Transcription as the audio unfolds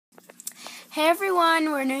Hey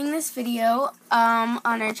everyone, we're doing this video on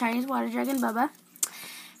our Chinese water dragon Bubba.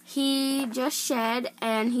 He just shed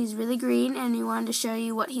and he's really green, and we wanted to show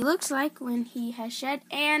you what he looks like when he has shed,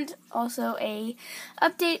 and also a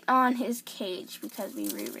update on his cage because we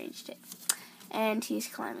rearranged it. And he's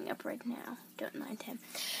climbing up right now. Don't mind him.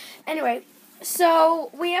 Anyway,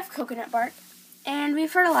 so we have coconut bark, and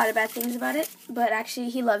we've heard a lot of bad things about it, but actually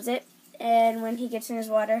he loves it. And when he gets in his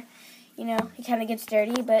water, you know, he kind of gets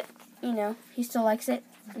dirty, but you know, he still likes it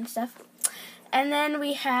and stuff. And then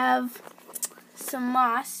we have some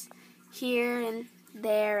moss here and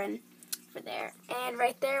there and over there. And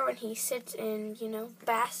right there when he sits and, you know,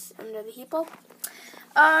 basks under the hippo.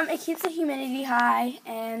 It keeps the humidity high,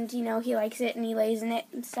 and, you know, he likes it and he lays in it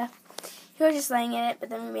and stuff. He was just laying in it, but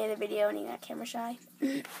then we made a video and he got camera shy.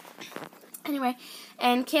 Anyway,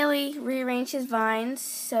 and Kaylee rearranged his vines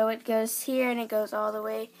so it goes here and it goes all the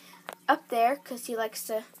way up there because he likes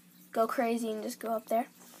to go crazy and just go up there.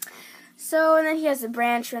 So, and then he has a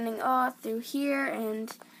branch running all through here and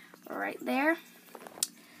right there.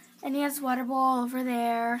 And he has a water bowl over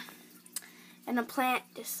there. And a plant,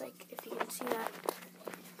 just like, if you can see that.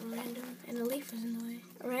 And a leaf was in the way.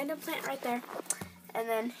 A random plant right there. And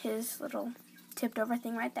then his little tipped over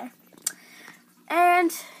thing right there.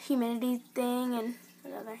 And humidity thing and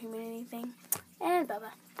another humidity thing. And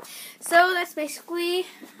Bubba. So that's basically,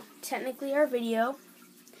 technically, our video.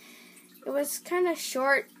 It was kind of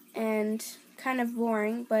short and kind of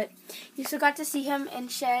boring, but you still got to see him in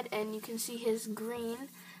shed, and you can see his green.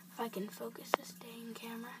 If I can focus this dang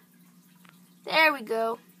camera. There we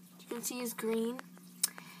go. You can see his green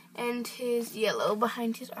and his yellow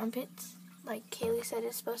behind his armpits, like Kaylee said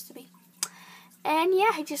it's supposed to be. And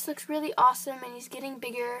yeah, he just looks really awesome, and he's getting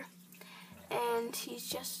bigger, and he's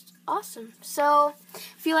just awesome. So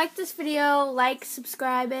if you like this video, like,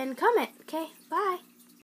 subscribe, and comment. Okay, bye.